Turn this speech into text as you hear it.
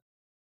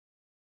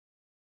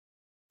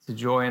It's a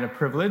joy and a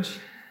privilege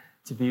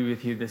to be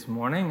with you this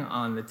morning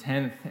on the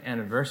 10th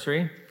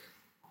anniversary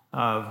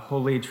of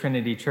Holy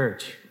Trinity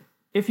Church.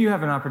 If you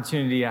have an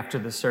opportunity after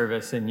the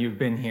service and you've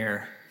been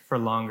here for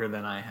longer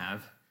than I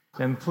have,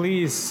 then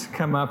please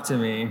come up to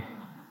me.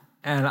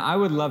 And I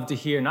would love to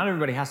hear, not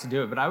everybody has to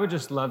do it, but I would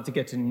just love to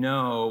get to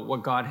know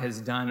what God has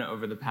done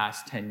over the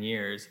past 10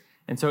 years.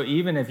 And so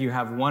even if you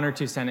have one or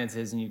two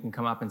sentences and you can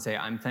come up and say,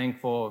 I'm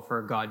thankful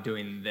for God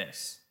doing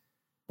this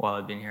while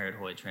I've been here at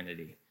Holy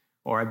Trinity.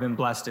 Or I've been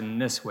blessed in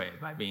this way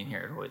by being here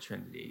at Holy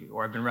Trinity.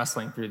 Or I've been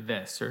wrestling through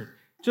this. Or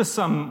just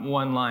some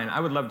one line. I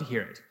would love to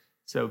hear it.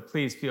 So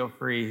please feel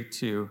free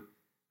to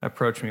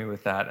approach me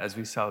with that as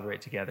we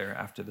celebrate together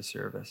after the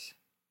service.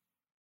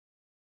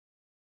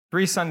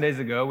 3 Sundays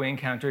ago, we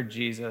encountered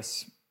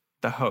Jesus,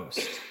 the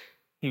host.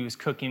 He was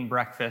cooking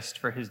breakfast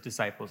for his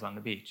disciples on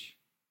the beach.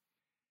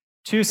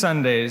 2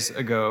 Sundays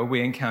ago,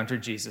 we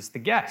encountered Jesus, the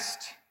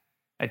guest,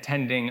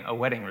 attending a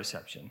wedding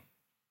reception.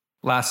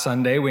 Last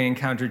Sunday, we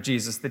encountered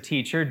Jesus, the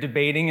teacher,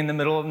 debating in the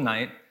middle of the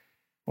night,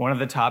 one of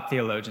the top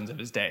theologians of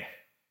his day.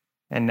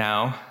 And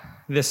now,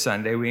 this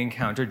Sunday, we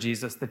encounter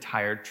Jesus, the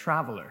tired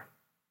traveler,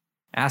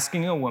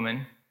 asking a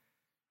woman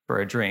for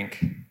a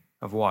drink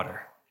of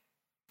water.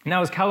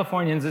 Now, as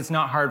Californians, it's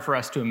not hard for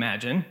us to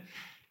imagine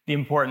the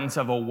importance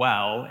of a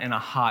well in a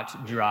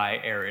hot, dry,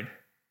 arid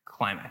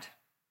climate.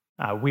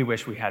 We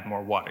wish we had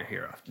more water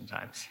here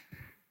oftentimes.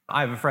 I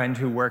have a friend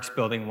who works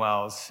building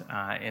wells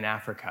in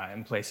Africa,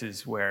 in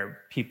places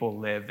where people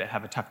live that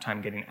have a tough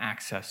time getting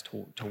access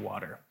to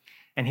water.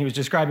 And he was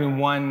describing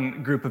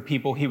one group of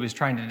people he was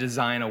trying to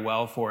design a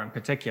well for in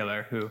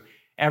particular, who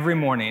every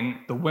morning,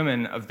 the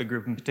women of the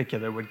group in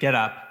particular would get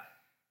up,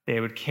 they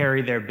would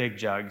carry their big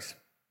jugs,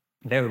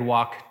 they would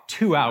walk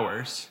 2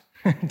 hours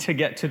to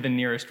get to the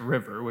nearest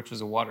river, which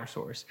was a water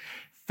source,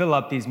 fill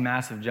up these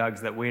massive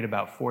jugs that weighed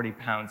about 40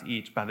 pounds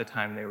each by the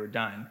time they were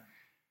done,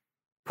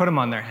 put them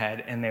on their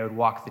head, and they would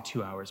walk the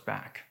 2 hours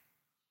back.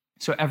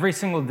 So every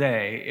single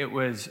day, it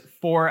was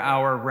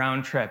 4-hour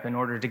round trip in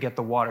order to get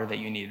the water that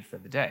you needed for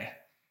the day.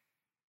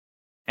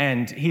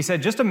 And he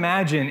said, just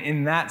imagine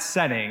in that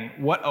setting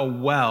what a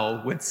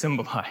well would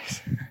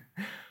symbolize.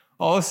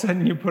 All of a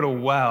sudden, you put a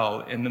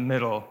well in the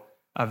middle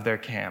of their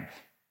camp.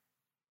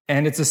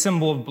 And it's a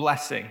symbol of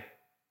blessing,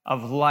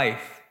 of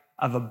life,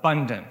 of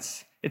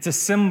abundance. It's a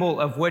symbol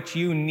of what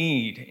you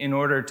need in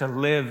order to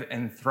live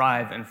and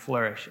thrive and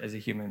flourish as a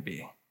human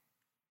being.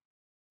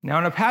 Now,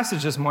 in our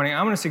passage this morning,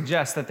 I want to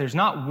suggest that there's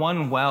not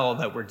one well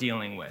that we're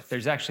dealing with.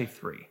 There's actually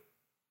 3.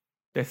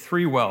 There are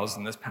 3 wells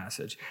in this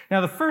passage.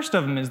 Now, the first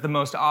of them is the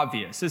most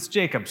obvious. It's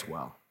Jacob's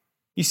well.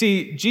 You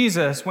see,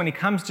 Jesus, when he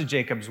comes to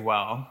Jacob's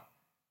well,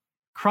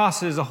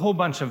 crosses a whole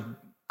bunch of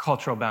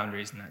cultural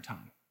boundaries in that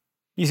time.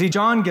 You see,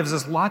 John gives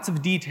us lots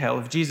of detail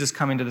of Jesus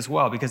coming to this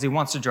well because he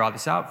wants to draw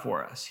this out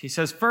for us. He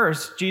says,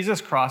 first, Jesus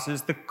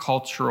crosses the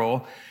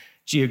cultural,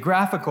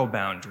 geographical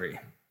boundary,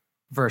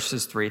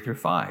 verses 3 through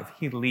 5.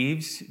 He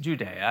leaves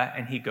Judea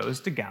and he goes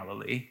to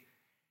Galilee,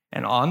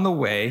 and on the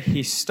way,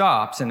 he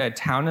stops in a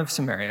town of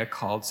Samaria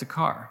called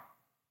Sychar.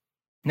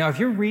 Now, if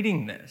you're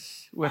reading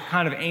this with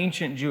kind of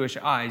ancient Jewish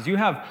eyes, you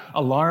have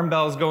alarm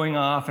bells going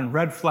off and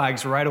red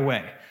flags right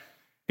away.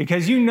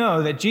 Because you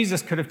know that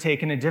Jesus could have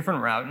taken a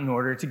different route in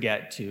order to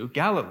get to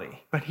Galilee,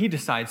 but he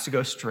decides to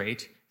go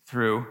straight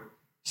through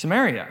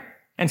Samaria.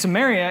 And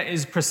Samaria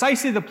is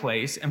precisely the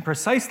place and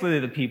precisely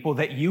the people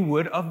that you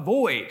would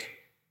avoid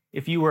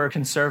if you were a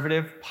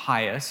conservative,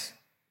 pious,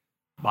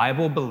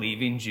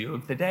 Bible-believing Jew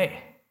of the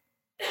day.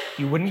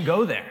 You wouldn't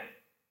go there.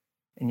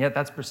 And yet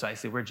that's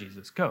precisely where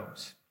Jesus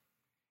goes.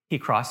 He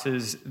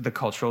crosses the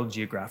cultural,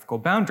 geographical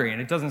boundary,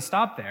 and it doesn't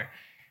stop there.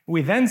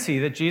 We then see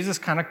that Jesus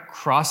kind of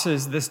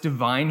crosses this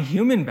divine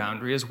human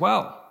boundary as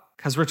well,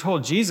 because we're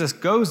told Jesus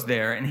goes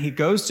there and he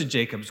goes to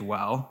Jacob's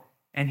well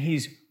and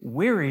he's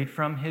wearied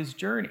from his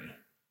journey.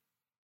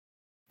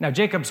 Now,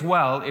 Jacob's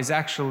well is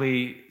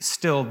actually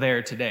still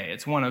there today.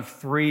 It's one of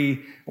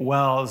 3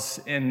 wells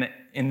in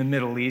the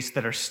Middle East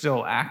that are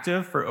still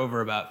active for over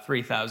about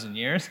 3,000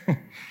 years.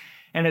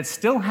 And it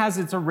still has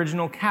its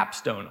original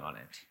capstone on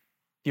it.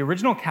 The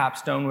original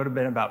capstone would have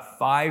been about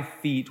 5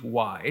 feet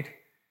wide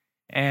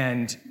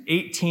and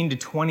 18 to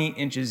 20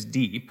 inches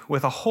deep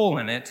with a hole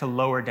in it to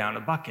lower down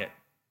a bucket.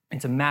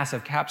 It's a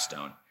massive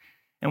capstone.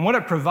 And what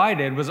it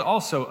provided was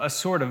also a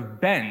sort of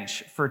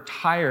bench for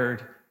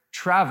tired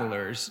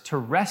travelers to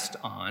rest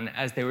on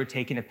as they were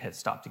taking a pit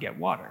stop to get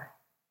water.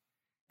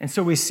 And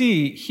so we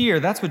see here,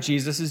 that's what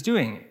Jesus is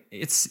doing.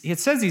 It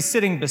says he's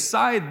sitting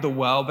beside the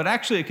well, but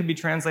actually it could be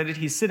translated,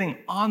 he's sitting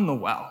on the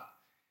well.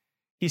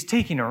 He's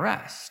taking a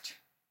rest.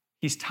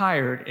 He's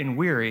tired and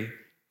weary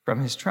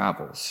from his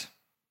travels.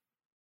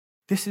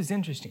 This is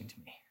interesting to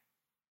me.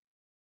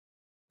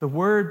 The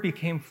Word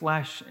became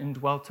flesh and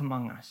dwelt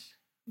among us.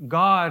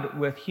 God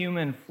with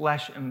human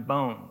flesh and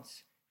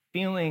bones,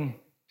 feeling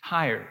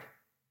tired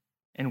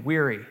and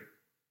weary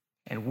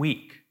and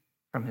weak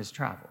from his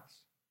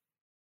travels.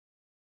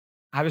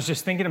 I was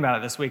just thinking about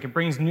it this week. It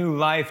brings new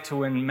life to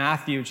when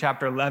Matthew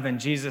chapter 11,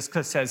 Jesus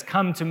says,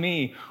 "Come to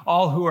me,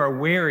 all who are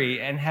weary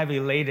and heavy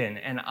laden,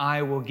 and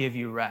I will give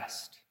you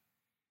rest."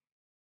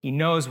 He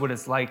knows what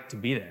it's like to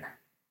be there.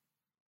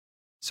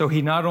 So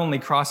he not only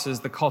crosses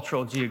the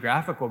cultural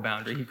geographical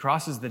boundary, he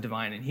crosses the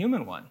divine and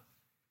human one,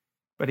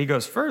 but he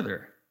goes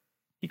further.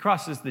 He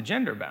crosses the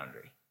gender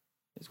boundary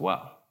as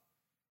well.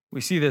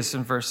 We see this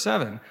in verse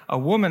 7. A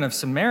woman of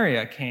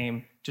Samaria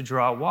came to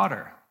draw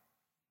water.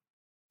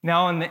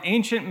 Now, in the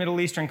ancient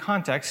Middle Eastern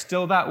context,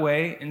 still that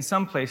way in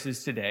some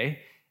places today,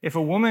 if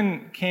a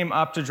woman came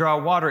up to draw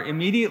water,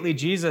 immediately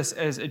Jesus,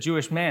 as a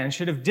Jewish man,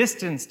 should have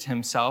distanced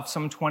himself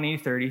some 20,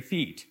 30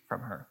 feet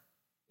from her.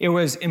 It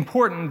was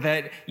important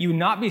that you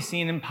not be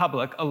seen in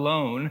public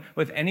alone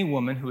with any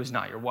woman who is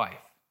not your wife.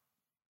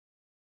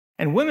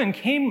 And women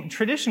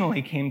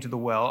traditionally came to the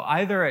well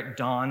either at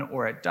dawn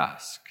or at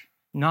dusk,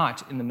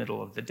 not in the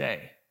middle of the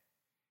day.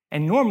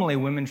 And normally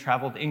women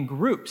traveled in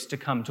groups to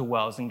come to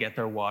wells and get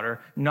their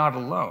water, not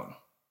alone.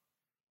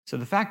 So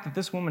the fact that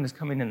this woman is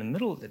coming in the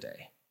middle of the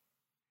day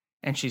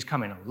and she's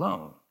coming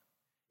alone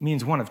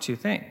means one of two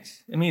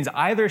things. It means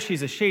either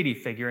she's a shady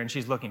figure and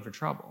she's looking for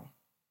trouble,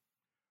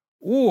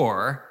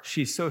 or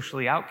she's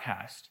socially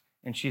outcast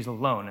and she's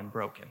alone and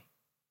broken.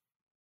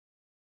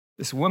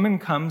 This woman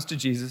comes to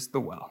Jesus at the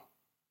well,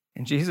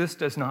 and Jesus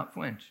does not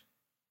flinch.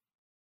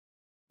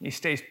 He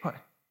stays put.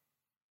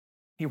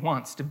 He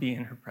wants to be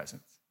in her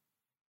presence.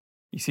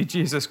 You see,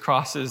 Jesus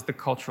crosses the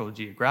cultural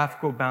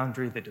geographical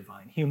boundary, the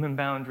divine human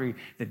boundary,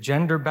 the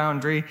gender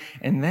boundary,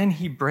 and then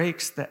he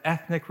breaks the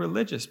ethnic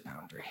religious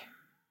boundary.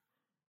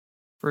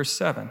 Verse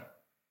 7,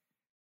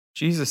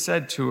 Jesus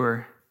said to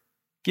her,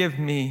 "Give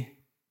me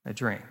a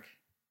drink."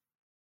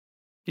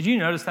 Did you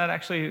notice that?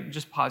 Actually,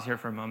 just pause here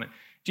for a moment.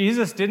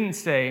 Jesus didn't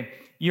say,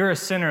 "You're a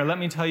sinner, let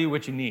me tell you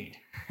what you need."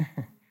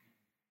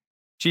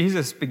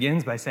 Jesus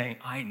begins by saying,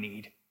 "I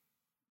need.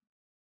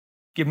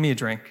 Give me a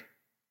drink."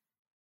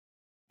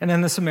 And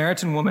then the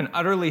Samaritan woman,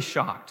 utterly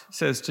shocked,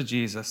 says to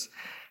Jesus,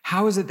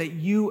 "How is it that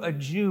you, a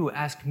Jew,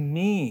 ask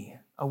me,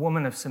 a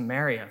woman of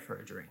Samaria, for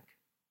a drink?"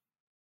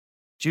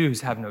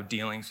 Jews have no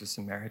dealings with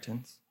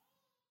Samaritans.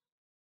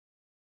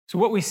 So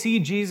what we see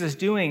Jesus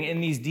doing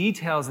in these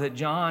details that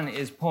John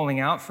is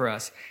pulling out for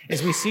us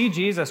is we see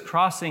Jesus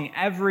crossing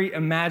every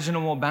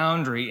imaginable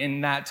boundary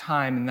in that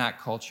time, in that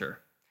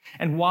culture.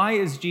 And why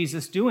is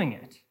Jesus doing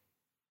it?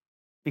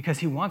 Because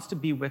he wants to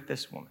be with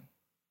this woman.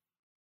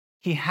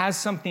 He has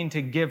something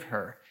to give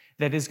her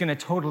that is going to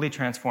totally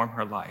transform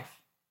her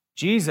life.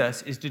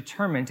 Jesus is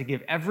determined to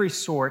give every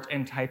sort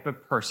and type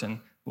of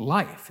person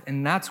life,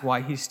 and that's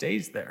why he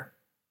stays there.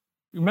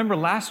 Remember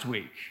last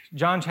week,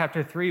 John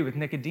chapter 3 with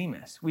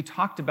Nicodemus, we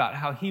talked about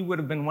how he would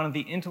have been one of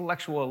the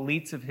intellectual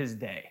elites of his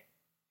day.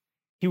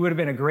 He would have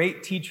been a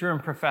great teacher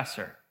and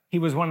professor. He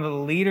was one of the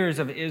leaders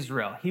of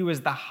Israel. He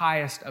was the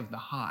highest of the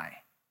high.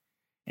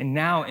 And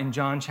now in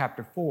John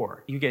chapter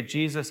 4, you get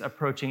Jesus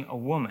approaching a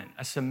woman,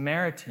 a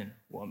Samaritan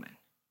woman,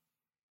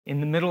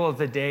 in the middle of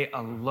the day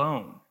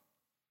alone,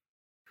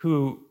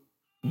 who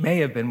may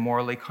have been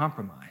morally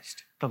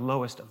compromised, the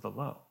lowest of the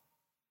low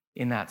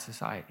in that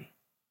society.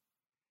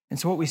 And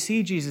so what we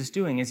see Jesus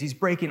doing is he's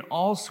breaking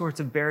all sorts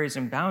of barriers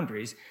and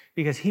boundaries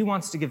because he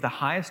wants to give the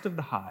highest of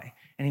the high,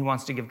 and he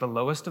wants to give the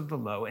lowest of the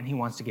low, and he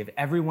wants to give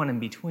everyone in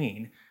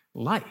between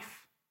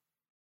life,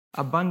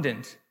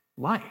 abundant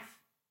life.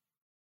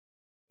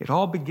 It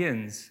all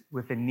begins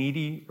with a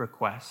needy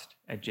request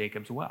at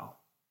Jacob's well.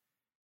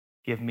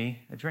 "Give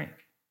me a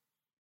drink."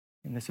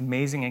 And this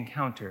amazing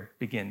encounter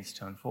begins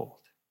to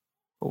unfold.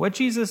 But what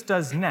Jesus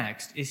does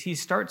next is he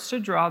starts to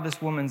draw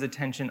this woman's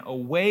attention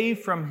away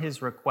from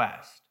his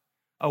request,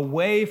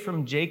 away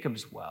from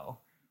Jacob's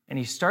well, and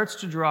he starts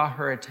to draw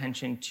her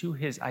attention to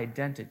his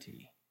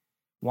identity,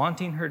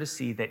 wanting her to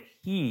see that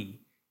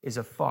he is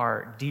a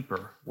far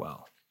deeper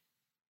well.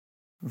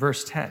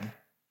 Verse 10,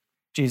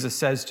 Jesus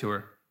says to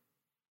her,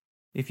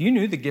 "If you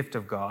knew the gift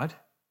of God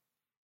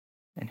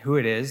and who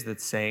it is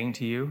that's saying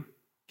to you,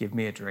 'Give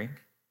me a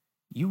drink,'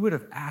 you would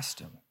have asked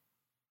him,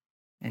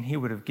 and he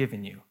would have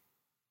given you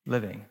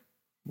living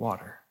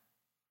water."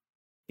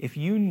 If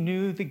you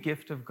knew the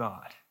gift of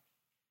God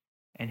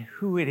and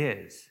who it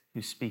is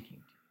who's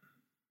speaking to you.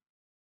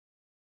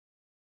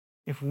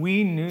 If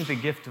we knew the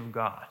gift of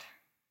God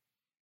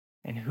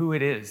and who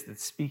it is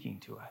that's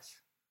speaking to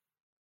us.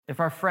 If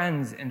our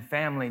friends and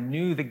family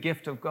knew the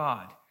gift of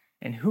God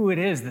and who it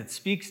is that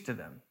speaks to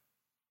them,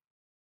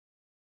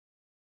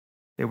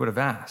 they would have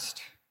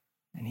asked,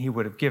 and he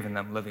would have given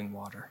them living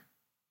water.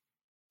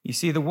 You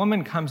see, the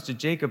woman comes to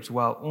Jacob's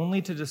well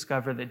only to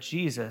discover that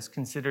Jesus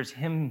considers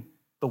him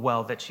the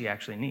well that she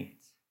actually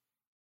needs.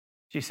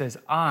 She says,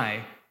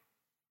 "I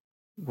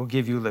will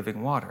give you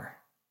living water."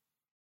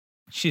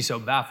 She's so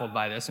baffled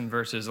by this in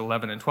verses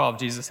 11 and 12,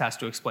 Jesus has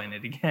to explain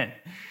it again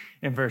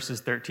in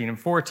verses 13 and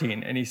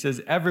 14. And he says,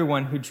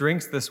 "Everyone who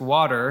drinks this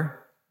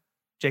water,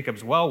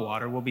 Jacob's well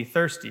water, will be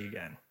thirsty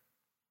again.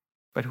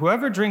 But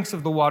whoever drinks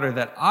of the water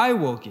that I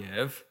will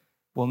give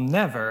will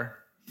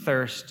never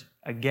thirst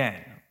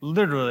again."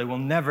 Literally, will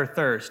never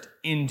thirst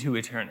into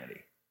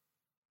eternity.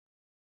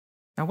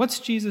 Now, what's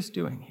Jesus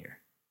doing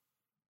here?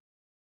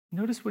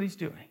 Notice what he's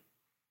doing.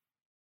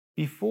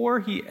 Before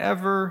he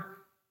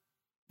ever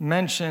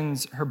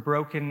mentions her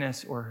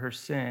brokenness or her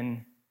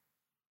sin,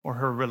 or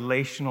her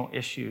relational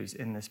issues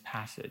in this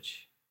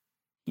passage.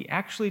 He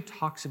actually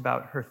talks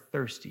about her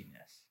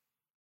thirstiness.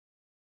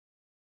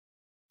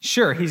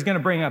 Sure, he's going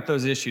to bring up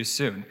those issues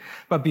soon.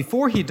 But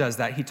before he does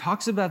that, he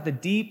talks about the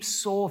deep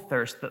soul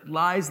thirst that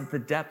lies at the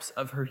depths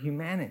of her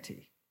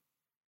humanity.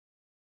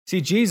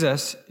 See,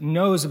 Jesus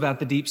knows about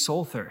the deep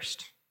soul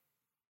thirst.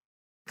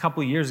 A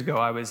couple of years ago,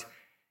 I was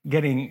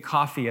getting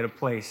coffee at a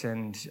place,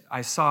 and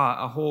I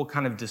saw a whole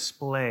kind of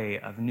display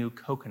of new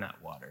coconut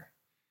water.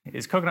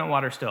 Is coconut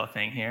water still a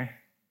thing here?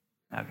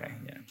 Okay,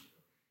 yeah.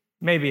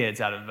 Maybe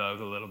it's out of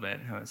vogue a little bit.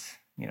 It was,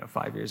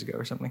 5 years ago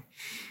or something.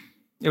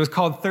 It was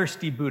called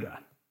Thirsty Buddha.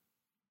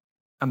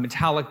 A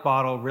metallic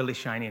bottle, really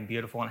shiny and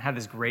beautiful, and it had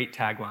this great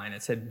tagline.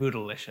 It said,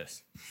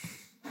 "Buddhalicious."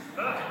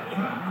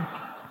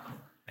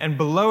 And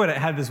below it, it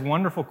had this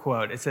wonderful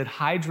quote. It said,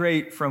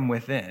 "Hydrate from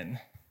within,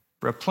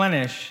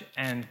 replenish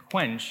and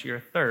quench your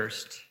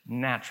thirst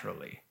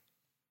naturally."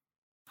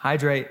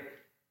 Hydrate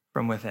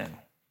from within,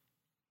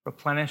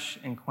 replenish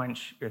and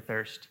quench your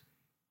thirst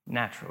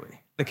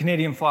naturally. The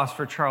Canadian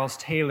philosopher Charles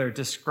Taylor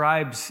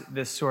describes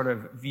this sort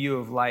of view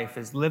of life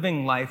as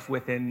living life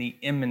within the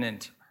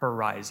imminent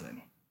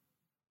horizon.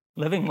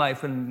 Living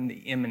life within the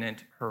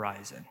imminent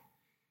horizon.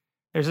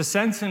 There's a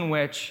sense in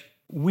which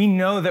we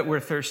know that we're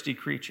thirsty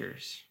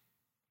creatures,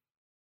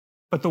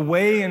 but the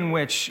way in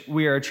which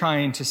we are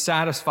trying to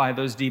satisfy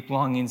those deep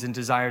longings and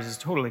desires is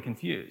totally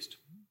confused.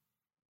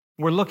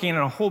 We're looking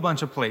at a whole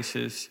bunch of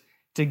places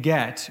to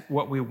get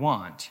what we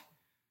want,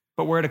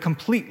 but we're at a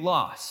complete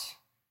loss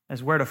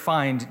as where to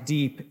find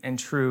deep and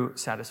true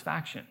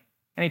satisfaction.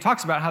 And he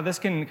talks about how this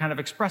can kind of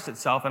express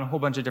itself in a whole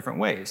bunch of different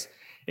ways.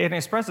 It can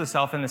express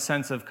itself in the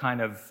sense of kind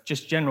of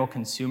just general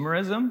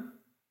consumerism.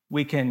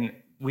 We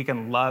can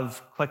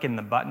love clicking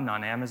the button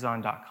on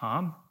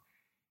Amazon.com,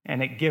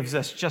 and it gives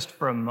us just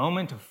for a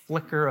moment a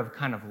flicker of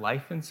kind of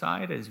life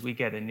inside as we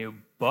get a new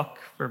book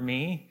for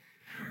me,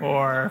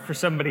 or for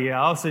somebody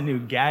else, a new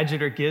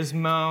gadget or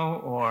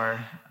gizmo,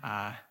 or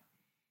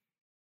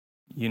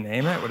you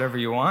name it, whatever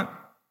you want.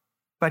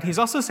 But he's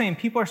also saying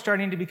people are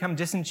starting to become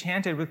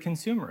disenchanted with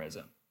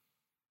consumerism.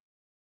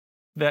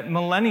 That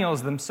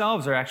millennials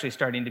themselves are actually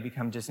starting to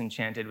become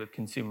disenchanted with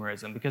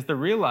consumerism because they're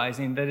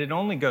realizing that it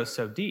only goes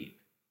so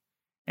deep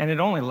and it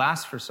only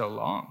lasts for so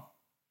long.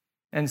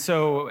 And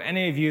so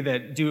any of you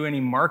that do any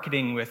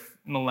marketing with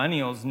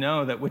millennials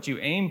know that what you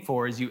aim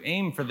for is you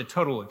aim for the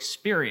total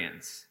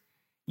experience.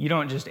 You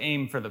don't just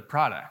aim for the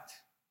product.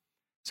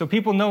 So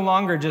people no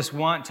longer just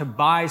want to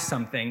buy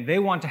something. They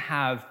want to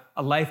have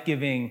a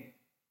life-giving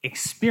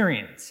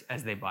experience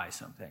as they buy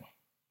something.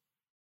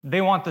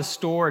 They want the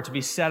store to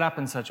be set up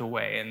in such a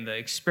way and the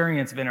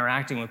experience of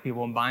interacting with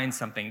people and buying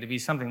something to be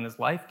something that's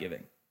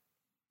life-giving.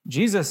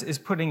 Jesus is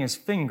putting his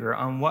finger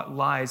on what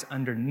lies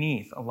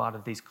underneath a lot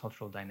of these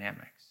cultural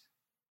dynamics.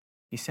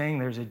 He's saying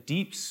there's a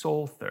deep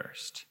soul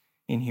thirst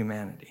in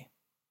humanity.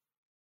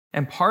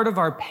 And part of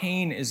our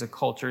pain as a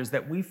culture is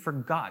that we've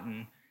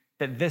forgotten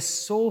that this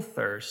soul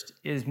thirst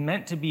is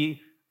meant to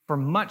be for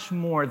much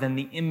more than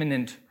the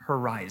imminent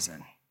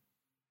horizon.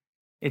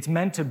 It's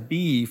meant to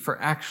be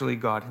for actually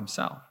God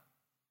himself.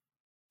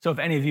 So if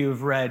any of you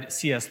have read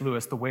C.S.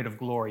 Lewis' The Weight of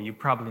Glory, you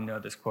probably know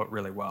this quote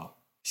really well.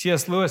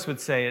 C.S. Lewis would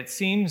say, "It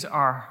seems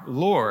our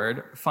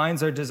Lord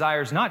finds our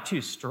desires not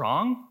too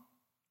strong,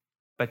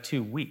 but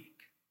too weak."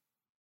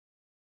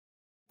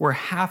 We're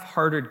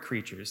half-hearted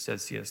creatures,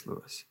 says C.S.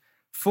 Lewis,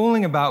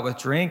 fooling about with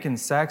drink and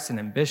sex and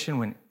ambition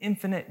when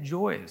infinite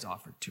joy is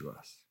offered to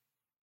us.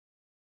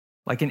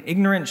 Like an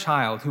ignorant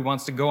child who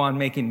wants to go on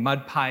making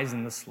mud pies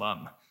in the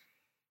slum,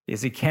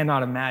 because he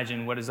cannot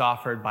imagine what is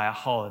offered by a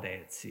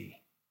holiday at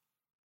sea.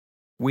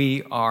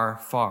 We are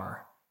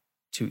far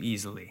too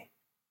easily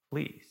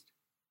pleased.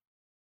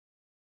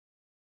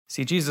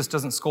 See, Jesus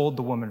doesn't scold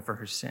the woman for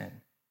her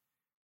sin,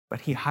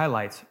 but he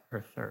highlights her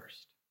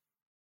thirst,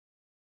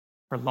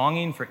 her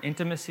longing for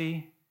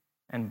intimacy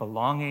and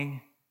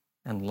belonging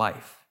and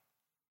life.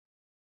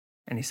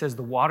 And he says,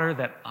 the water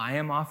that I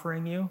am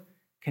offering you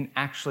can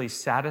actually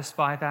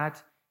satisfy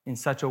that in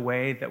such a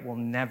way that will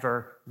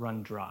never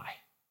run dry.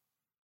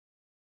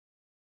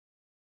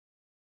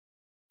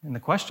 And the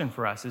question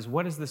for us is,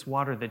 what is this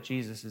water that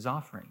Jesus is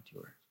offering to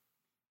her?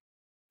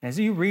 As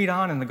you read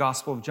on in the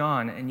Gospel of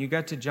John and you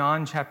get to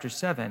John chapter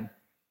 7,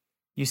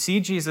 you see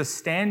Jesus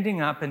standing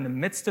up in the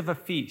midst of a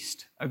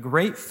feast, a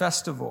great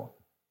festival.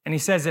 And he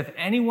says, if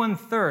anyone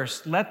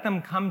thirsts, let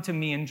them come to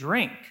me and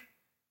drink.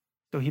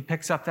 So he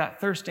picks up that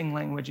thirsting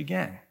language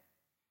again.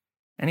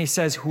 And he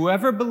says,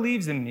 whoever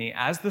believes in me,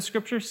 as the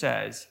scripture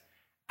says,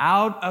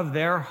 out of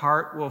their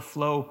heart will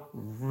flow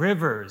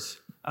rivers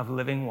of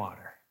living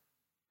water.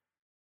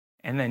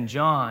 And then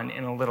John,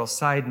 in a little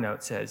side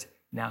note, says,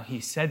 now he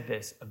said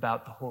this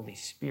about the Holy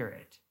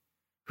Spirit,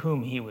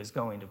 whom he was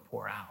going to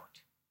pour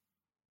out.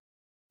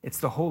 It's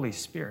the Holy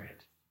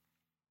Spirit.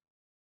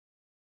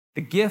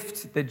 The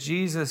gift that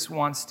Jesus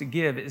wants to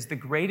give is the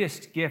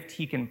greatest gift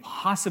he can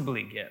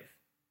possibly give.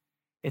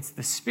 It's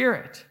the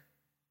Spirit.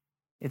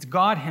 It's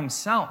God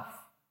himself.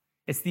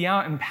 It's the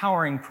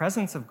empowering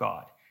presence of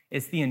God.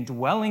 It's the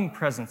indwelling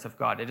presence of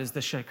God. It is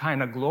the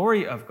Shekinah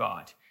glory of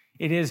God.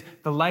 It is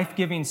the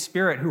life-giving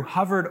Spirit who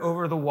hovered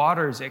over the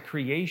waters at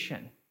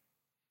creation.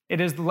 It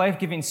is the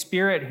life-giving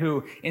Spirit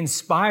who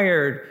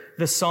inspired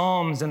the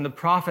Psalms and the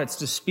prophets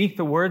to speak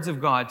the words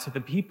of God to the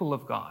people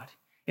of God.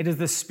 It is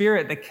the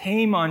Spirit that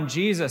came on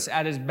Jesus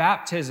at his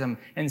baptism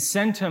and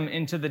sent him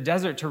into the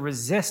desert to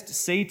resist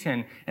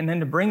Satan and then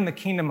to bring the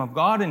kingdom of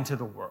God into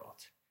the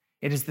world.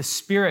 It is the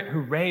Spirit who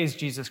raised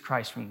Jesus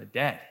Christ from the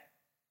dead.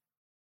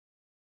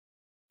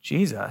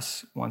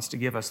 Jesus wants to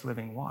give us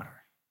living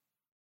water.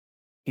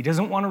 He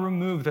doesn't want to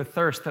remove the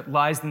thirst that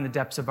lies in the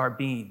depths of our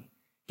being.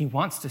 He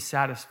wants to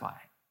satisfy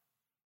it.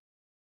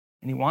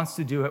 And he wants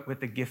to do it with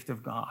the gift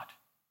of God,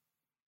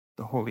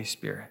 the Holy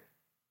Spirit.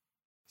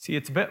 See,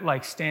 it's a bit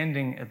like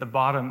standing at the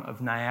bottom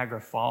of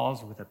Niagara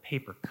Falls with a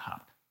paper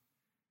cup.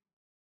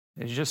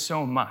 There's just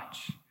so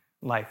much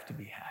life to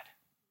be had.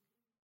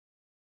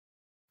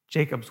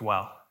 Jacob's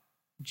well,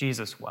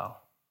 Jesus'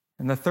 well.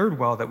 And the third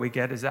well that we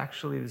get is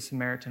actually the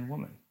Samaritan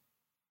woman.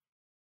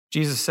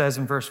 Jesus says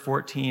in verse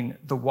 14,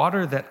 "The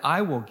water that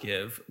I will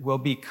give will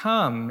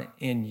become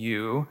in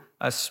you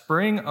a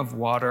spring of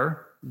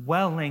water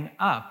welling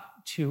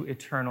up to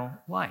eternal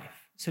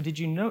life." So did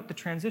you note the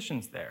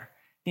transitions there?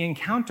 The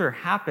encounter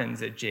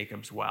happens at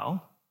Jacob's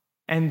well,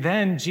 and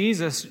then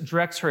Jesus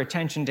directs her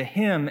attention to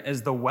him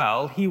as the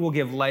well. He will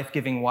give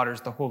life-giving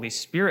waters, the Holy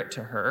Spirit,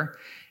 to her,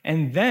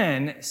 and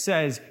then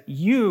says,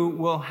 you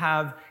will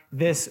have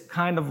this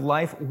kind of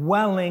life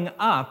welling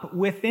up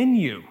within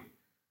you.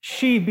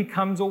 She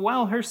becomes a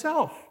well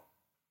herself.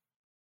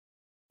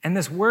 And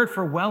this word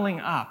for welling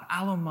up,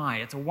 alomai,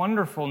 it's a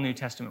wonderful New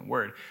Testament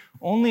word,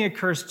 only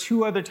occurs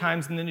 2 other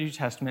times in the New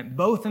Testament,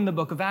 both in the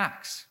book of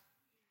Acts.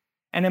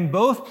 And in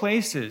both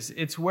places,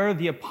 it's where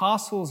the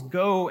apostles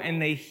go and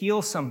they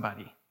heal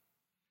somebody.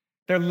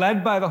 They're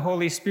led by the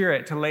Holy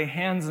Spirit to lay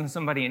hands on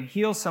somebody and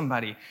heal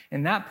somebody.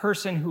 And that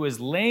person who is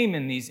lame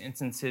in these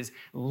instances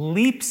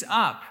leaps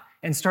up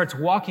and starts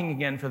walking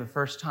again for the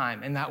first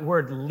time. And that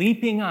word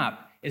leaping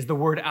up is the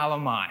word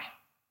alomai.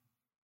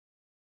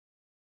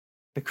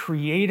 The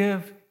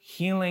creative,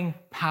 healing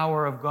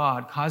power of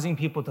God causing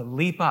people to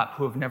leap up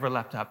who have never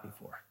leapt up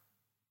before.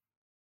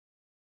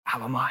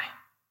 Alomai.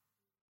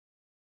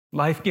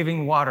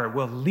 Life-giving water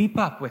will leap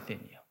up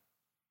within you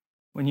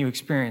when you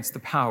experience the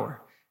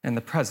power and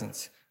the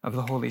presence of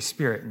the Holy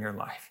Spirit in your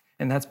life.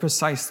 And that's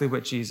precisely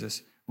what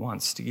Jesus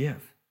wants to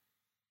give.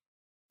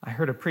 I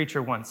heard a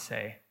preacher once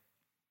say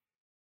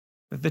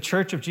that the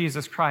Church of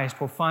Jesus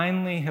Christ will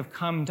finally have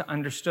come to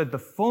understand the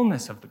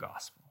fullness of the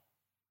gospel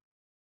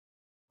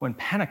when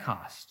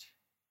Pentecost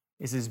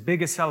is as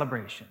big a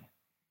celebration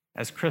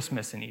as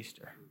Christmas and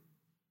Easter.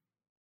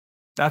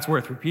 That's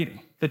worth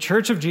repeating. The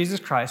Church of Jesus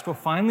Christ will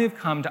finally have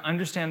come to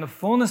understand the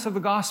fullness of the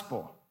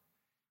gospel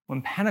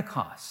when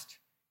Pentecost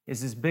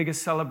is as big a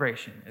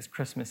celebration as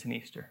Christmas and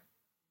Easter.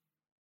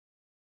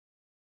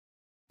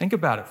 Think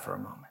about it for a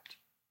moment.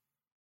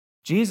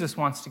 Jesus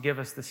wants to give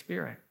us the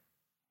Spirit,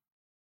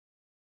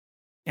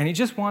 and he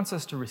just wants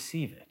us to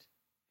receive it.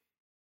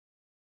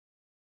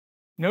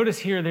 Notice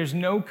here, there's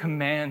no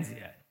commands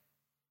yet.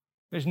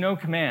 There's no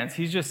commands.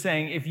 He's just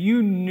saying, if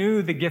you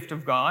knew the gift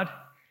of God,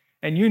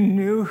 and you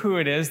knew who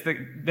it is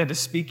that is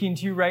speaking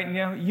to you right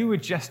now, you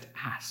would just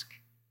ask,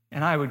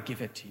 and I would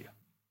give it to you.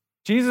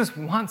 Jesus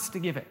wants to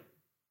give it,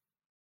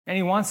 and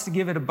he wants to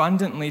give it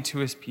abundantly to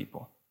his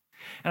people.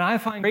 And I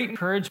find great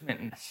encouragement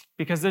in this,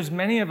 because there's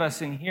many of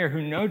us in here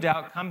who no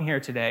doubt come here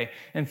today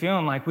and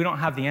feeling like we don't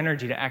have the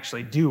energy to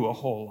actually do a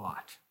whole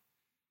lot.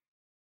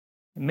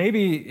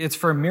 Maybe it's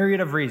for a myriad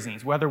of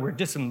reasons, whether we're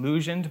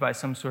disillusioned by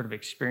some sort of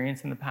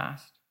experience in the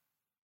past,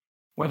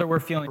 whether we're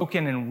feeling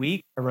broken and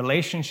weak, or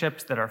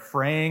relationships that are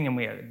fraying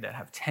and that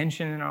have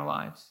tension in our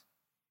lives,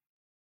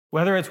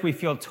 whether it's we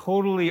feel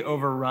totally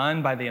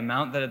overrun by the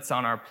amount that it's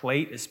on our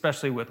plate,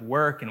 especially with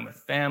work and with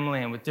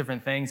family and with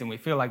different things, and we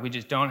feel like we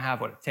just don't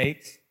have what it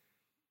takes.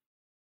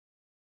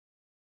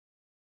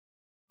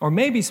 Or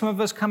maybe some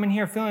of us come in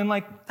here feeling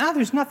like,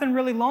 there's nothing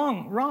really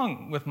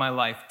wrong with my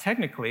life,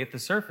 technically at the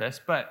surface,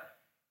 but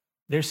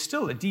there's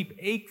still a deep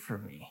ache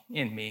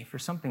in me for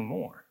something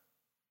more.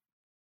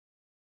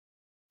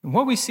 And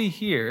what we see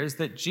here is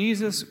that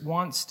Jesus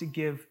wants to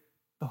give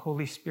the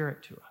Holy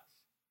Spirit to us.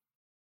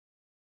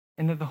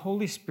 And that the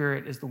Holy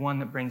Spirit is the one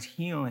that brings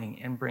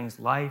healing and brings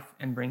life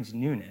and brings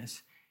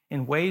newness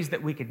in ways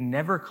that we could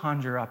never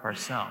conjure up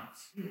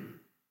ourselves.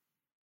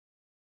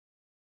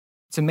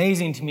 It's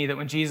amazing to me that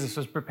when Jesus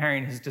was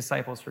preparing his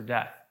disciples for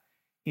death,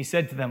 he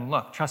said to them,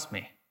 look, trust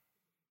me,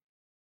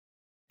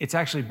 it's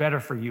actually better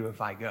for you if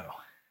I go,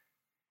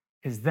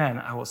 because then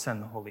I will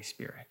send the Holy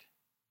Spirit.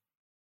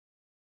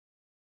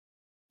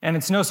 And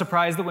it's no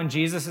surprise that when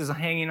Jesus is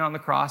hanging on the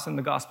cross in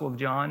the Gospel of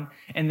John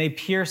and they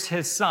pierce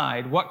his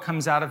side, what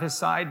comes out of his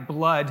side?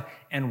 Blood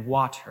and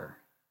water.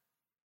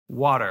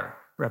 Water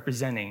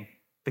representing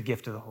the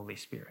gift of the Holy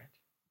Spirit.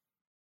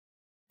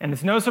 And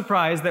it's no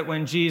surprise that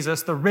when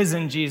Jesus, the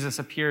risen Jesus,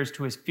 appears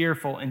to his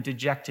fearful and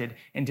dejected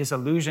and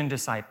disillusioned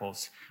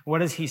disciples, what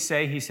does he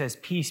say? He says,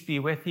 peace be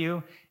with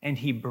you, and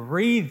he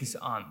breathes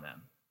on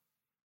them,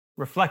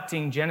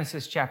 reflecting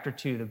Genesis chapter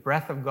 2, the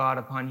breath of God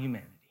upon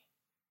humanity.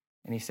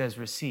 And he says,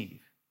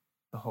 receive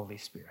the Holy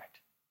Spirit.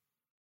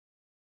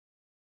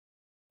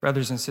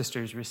 Brothers and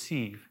sisters,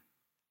 receive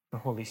the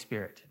Holy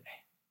Spirit today.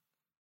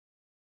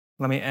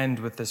 Let me end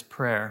with this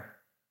prayer.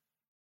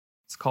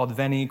 It's called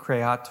Veni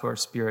Creator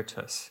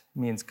Spiritus. It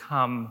means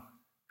come,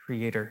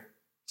 Creator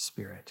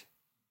Spirit.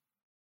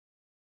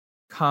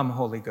 Come,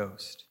 Holy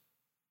Ghost.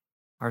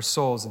 Our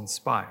souls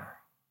inspire,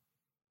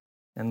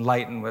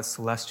 enlighten with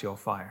celestial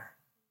fire.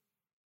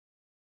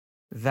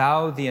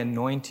 Thou the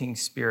anointing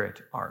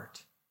Spirit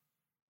art,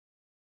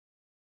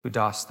 who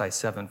dost thy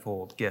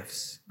sevenfold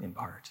gifts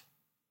impart.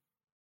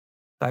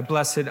 Thy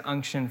blessed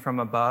unction from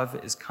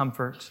above is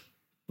comfort,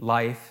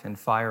 life, and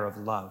fire of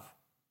love.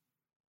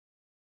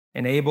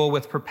 Enable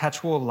with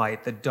perpetual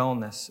light the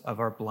dullness of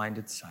our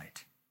blinded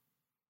sight.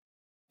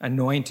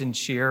 Anoint and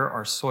cheer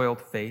our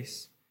soiled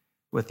face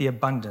with the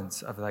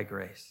abundance of thy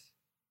grace.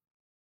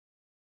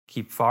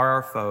 Keep far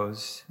our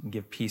foes and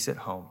give peace at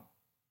home.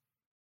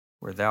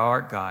 Where thou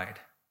art guide,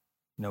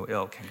 no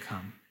ill can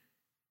come.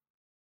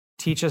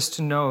 Teach us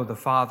to know the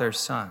Father,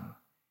 Son,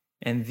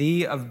 and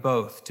thee of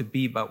both to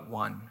be but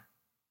one,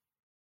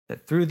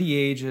 that through the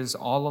ages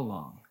all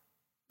along,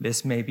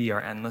 this may be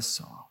our endless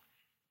song.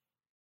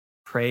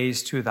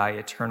 Praise to thy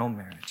eternal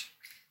merit,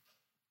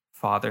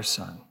 Father,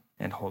 Son,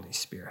 and Holy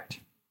Spirit.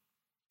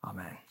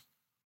 Amen.